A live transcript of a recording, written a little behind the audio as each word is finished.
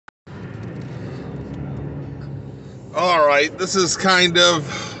Alright, this is kind of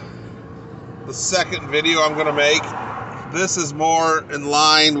the second video I'm going to make. This is more in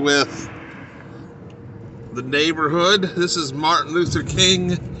line with the neighborhood. This is Martin Luther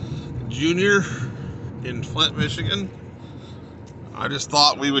King Jr. in Flint, Michigan. I just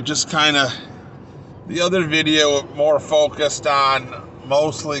thought we would just kind of... The other video more focused on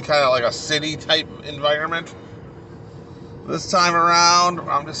mostly kind of like a city type environment. This time around,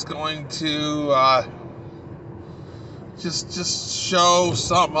 I'm just going to just show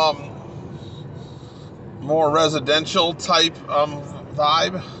some more residential type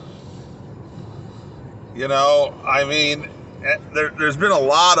vibe. You know, I mean, there's been a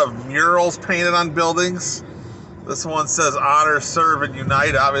lot of murals painted on buildings. This one says honor, serve, and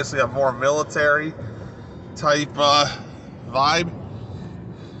unite. Obviously a more military type vibe.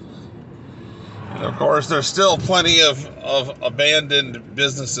 And of course, there's still plenty of abandoned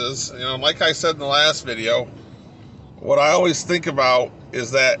businesses. You know, like I said in the last video, what I always think about is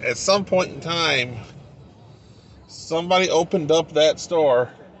that at some point in time, somebody opened up that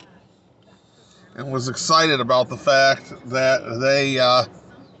store and was excited about the fact that they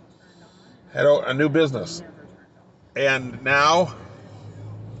had a new business. And now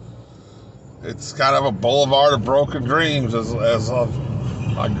it's kind of a boulevard of broken dreams, as a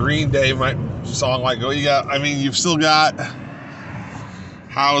Green Day song might go. You've still got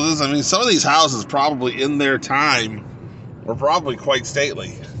houses. I mean, some of these houses probably in their time were probably quite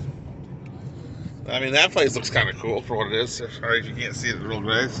stately. I mean, that place looks kind of cool for what it is. Sorry if you can't see it real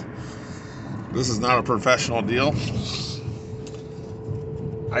nice. This is not a professional deal.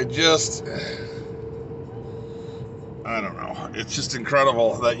 I don't know. It's just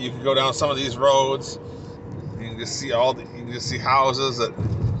incredible that you can go down some of these roads. You can just see houses that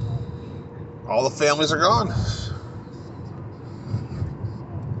all the families are gone.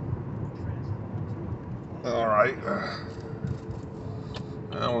 All right.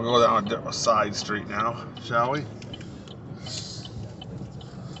 And we'll go down a side street now, shall we?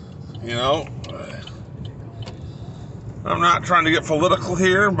 You know, I'm not trying to get political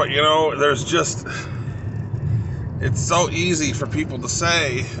here, but you know, it's so easy for people to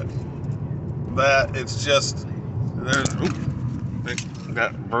say that it's just,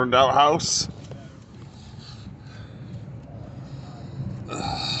 that burned out house.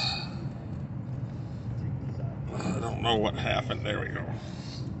 I don't know what happened. There we go.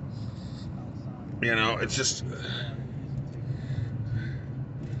 You know, it's just,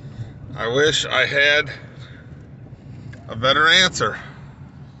 I wish I had a better answer.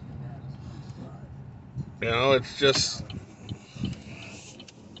 You know, it's just,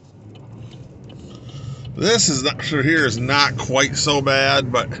 this is not sure here is not quite so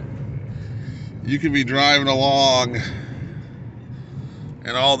bad, but you could be driving along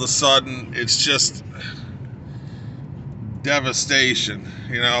and all of a sudden it's just devastation.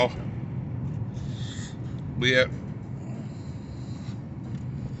 You know, we have,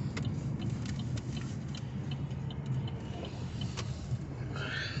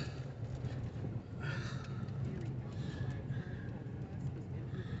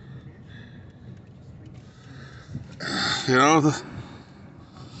 you know,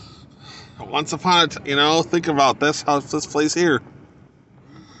 once upon a time, you know, think about this place here.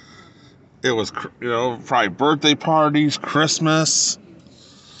 It was, you know, probably birthday parties, Christmas,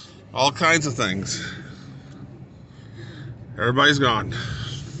 all kinds of things. Everybody's gone.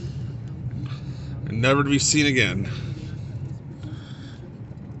 And never to be seen again.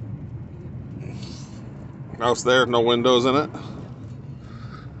 House there, no windows in it.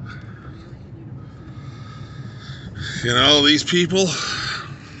 You know, these people,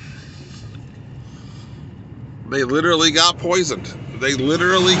 they literally got poisoned. They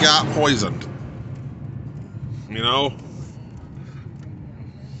literally got poisoned. You know,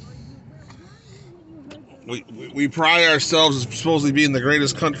 we pride ourselves as supposedly being the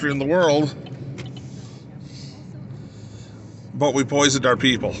greatest country in the world, but we poisoned our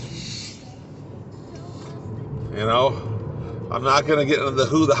people. You know, I'm not going to get into the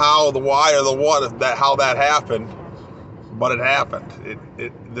who, the how, the why, or the what, how that happened, but it happened.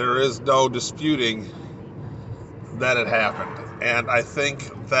 There is no disputing that it happened. And I think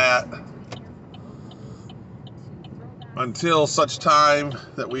that until such time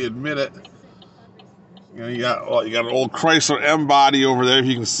that we admit it, you know, you got an old Chrysler M body over there, if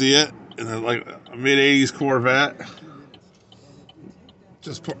you can see it, and then like a mid-'80s Corvette.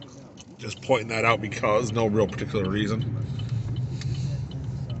 Just pointing that out because no real particular reason.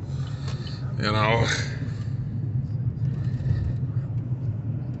 You know.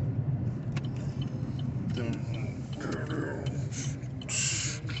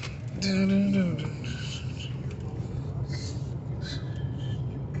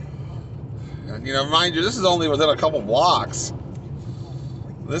 You know, mind you, this is only within a couple blocks.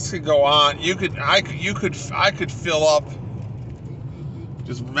 This could go on. I could fill up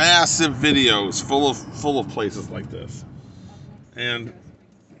just massive videos full of places like this. And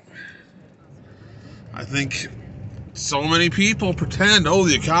I think so many people pretend, oh,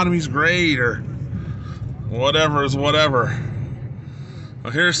 the economy's great or whatever is whatever.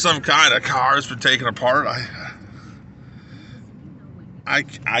 Well, here's some kind of car that's been taken apart.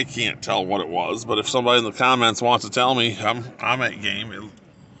 I can't tell what it was, but if somebody in the comments wants to tell me, I'm at game.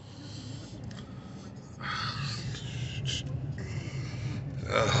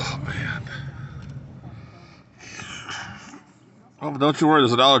 Oh man. Oh, but don't you worry,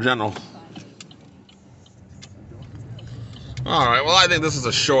 there's a Dollar General. Alright, well, I think this is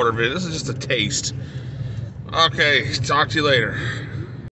a shorter video. This is just a taste. Okay, talk to you later.